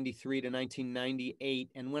 1993 to 1998.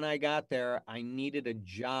 And when I got there, I needed a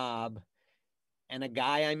job. And a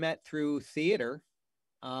guy I met through theater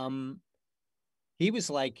he was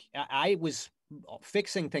like, I was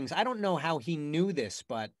fixing things. I don't know how he knew this,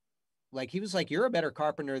 but like, he was like, you're a better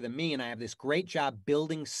carpenter than me, and I have this great job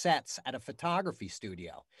building sets at a photography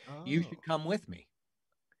studio. You should come with me.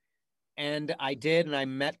 And I did, and I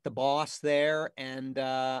met the boss there, and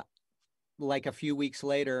like a few weeks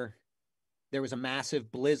later, there was a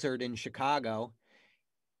massive blizzard in Chicago,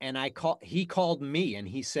 and he called me, and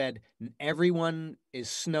he said, everyone is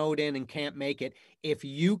snowed in and can't make it. If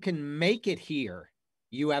you can make it here,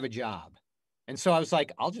 you have a job. And so I was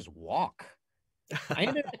like, I'll just walk.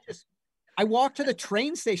 I walked to the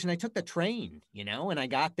train station. I took the train, you know, and I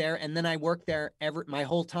got there, and then I worked there my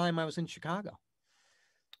whole time I was in Chicago.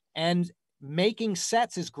 And making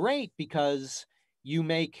sets is great because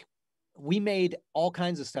we made all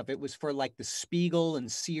kinds of stuff. It was for like the Spiegel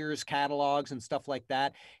and Sears catalogs and stuff like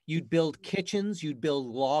that. You'd build kitchens, you'd build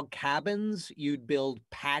log cabins, you'd build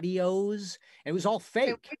patios. It was all fake.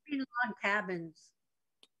 What do you mean log cabins?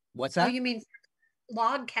 What's that? Oh, you mean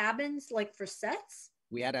log cabins like for sets?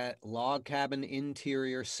 We had a log cabin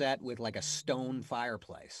interior set with like a stone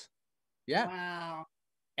fireplace. Yeah. Wow.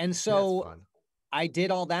 And so I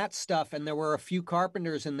did all that stuff, and there were a few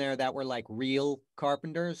carpenters in there that were like real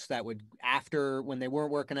carpenters that would, after, when they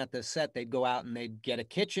weren't working at the set, they'd go out and they'd get a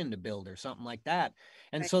kitchen to build or something like that.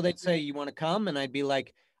 And so they'd say, you want to come? And I'd be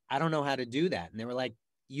like, I don't know how to do that. And they were like,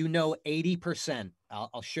 80%.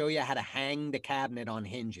 I'll show you how to hang the cabinet on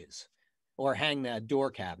hinges, or hang the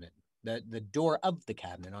door cabinet, the door of the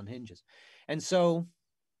cabinet on hinges. And so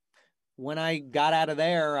when I got out of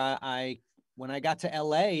there, when I got to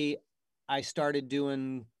LA, I started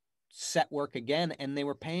doing set work again, and they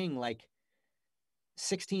were paying like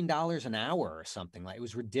 $16 an hour or something. Like, it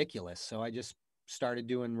was ridiculous. So I just started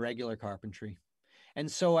doing regular carpentry. And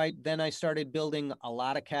so I started building a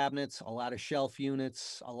lot of cabinets, a lot of shelf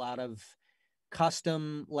units, a lot of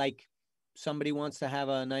custom, like somebody wants to have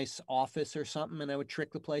a nice office or something, and I would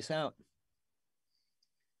trick the place out.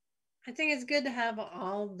 I think it's good to have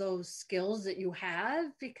all those skills that you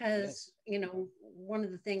have, because, you know, one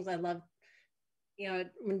of the things I love, you know,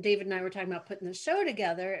 when David and I were talking about putting the show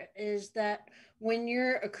together, is that when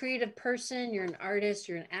you're a creative person, you're an artist,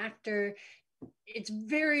 you're an actor, it's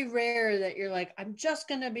very rare that you're like, I'm just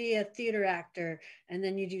going to be a theater actor, and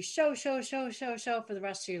then you do show for the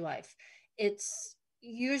rest of your life. It's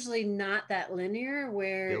usually not that linear,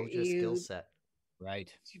 where build your skill set.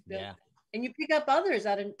 Right. Yeah. And you pick up others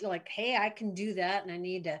that are like, hey, I can do that, and I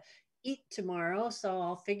need to eat tomorrow, so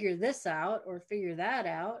I'll figure this out or figure that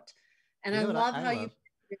out. And I love how you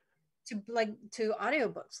to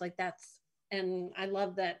audiobooks like that's, and I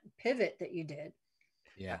love that pivot that you did.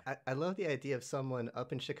 Yeah. I love the idea of someone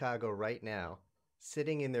up in Chicago right now,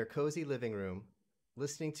 sitting in their cozy living room,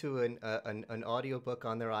 listening to an audiobook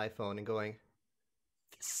on their iPhone and going,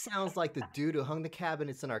 this sounds like the dude who hung the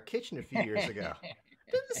cabinets in our kitchen a few years ago.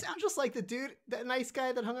 Doesn't it sound just like the dude, that nice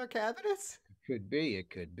guy that hung our cabinets? It could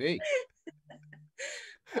be.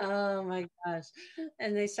 Oh my gosh.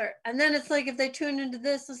 And then it's like, if they tune into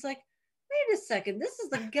this, it's like, wait a second, this is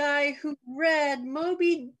the guy who read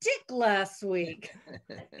Moby Dick last week.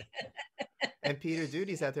 And Peter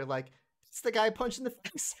Duty's out there like, it's the guy punched in the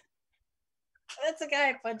face. That's the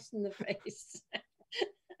guy punched in the face.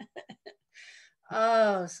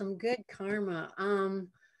 Oh, some good karma.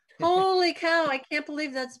 Holy cow, I can't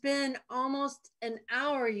believe that's been almost an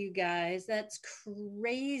hour, you guys. That's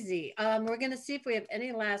crazy. We're going to see if we have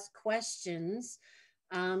any last questions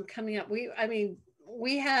coming up.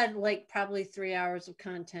 We had like probably 3 hours of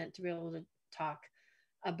content to be able to talk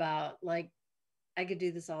about. Like, I could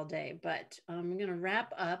do this all day, but I'm going to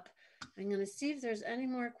wrap up. I'm going to see if there's any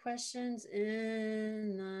more questions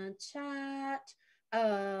in the chat.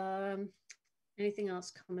 Anything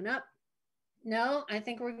else coming up? No, I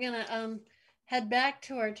think we're going to head back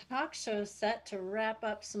to our talk show set to wrap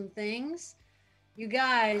up some things. You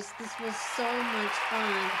guys, this was so much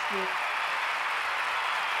fun.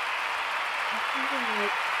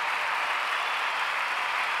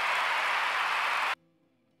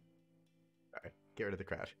 All right, get rid of the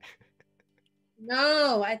crowd.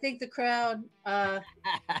 No, I think the crowd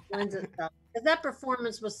lends itself. Because that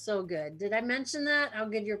performance was so good. Did I mention that? How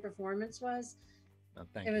good your performance was? Oh,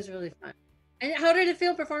 it was really fun. And how did it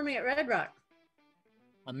feel performing at Red Rock?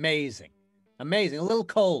 Amazing. A little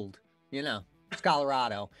cold, you know, it's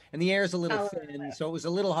Colorado, and the air's a little thin, so it was a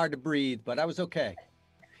little hard to breathe, but I was okay.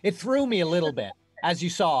 It threw me a little bit, as you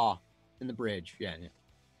saw in the bridge. Yeah.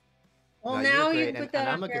 Well, no, now you put that. And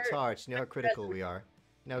I'm a guitarist. You know how critical we are.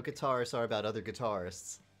 You know, guitarists are about other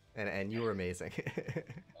guitarists, and you were amazing.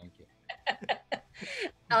 Thank you.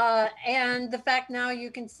 And the fact now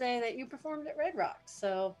you can say that you performed at Red Rocks.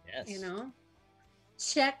 So, you Yes. know,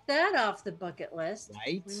 check that off the bucket list.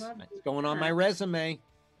 Right? We love That's going on my that. resume.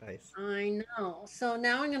 Nice. I know. So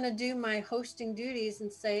now I'm going to do my hosting duties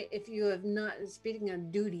and say, if you have not, speaking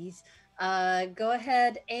of duties, go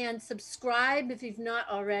ahead and subscribe if you've not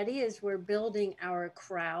already, as we're building our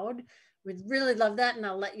crowd. We'd really love that. And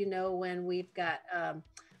I'll let you know when we've got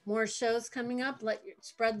more shows coming up.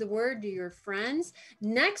 Spread the word to your friends.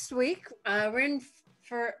 Next week, we're in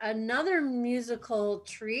for another musical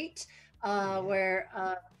treat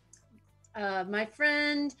where my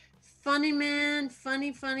friend Funny Man,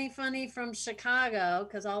 funny from Chicago,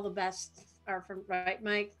 because all the best are from, right,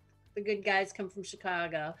 Mike? The good guys come from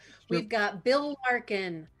Chicago. We've got Bill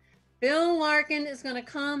Larkin. Bill Larkin is going to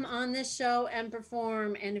come on this show and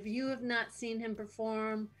perform. And if you have not seen him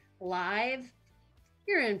perform live,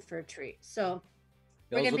 you're in for a treat. So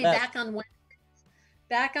we're going to be back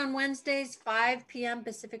on Wednesdays, 5 p.m.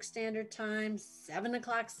 Pacific Standard Time, 7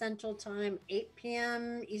 o'clock Central Time, 8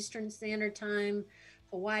 p.m. Eastern Standard Time.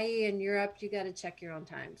 Hawaii and Europe, you got to check your own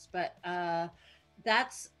times. But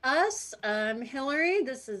that's us. I'm Hilary.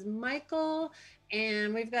 This is Michael.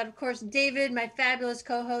 And we've got, of course, David, my fabulous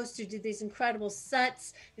co-host, who did these incredible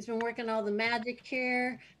sets. He's been working all the magic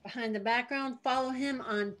here behind the background. Follow him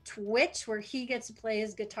on Twitch, where he gets to play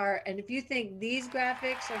his guitar. And if you think these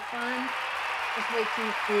graphics are fun, just wait till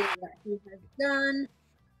you see what he has done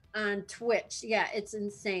on Twitch. Yeah, it's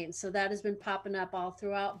insane. So that has been popping up all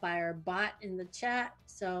throughout by our bot in the chat.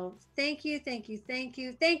 So thank you,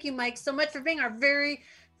 Mike, so much for being our very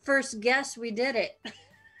first guest. We did it.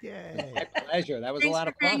 Yay. My pleasure. That was a lot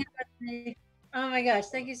of fun. Oh my gosh,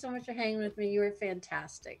 thank you so much for hanging with me. You were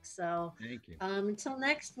fantastic. So Thank you. Until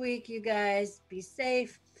next week, you guys, be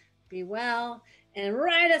safe, be well, and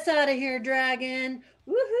ride us out of here, Dragon.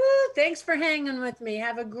 Woohoo! Thanks for hanging with me.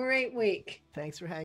 Have a great week. Thanks for hanging.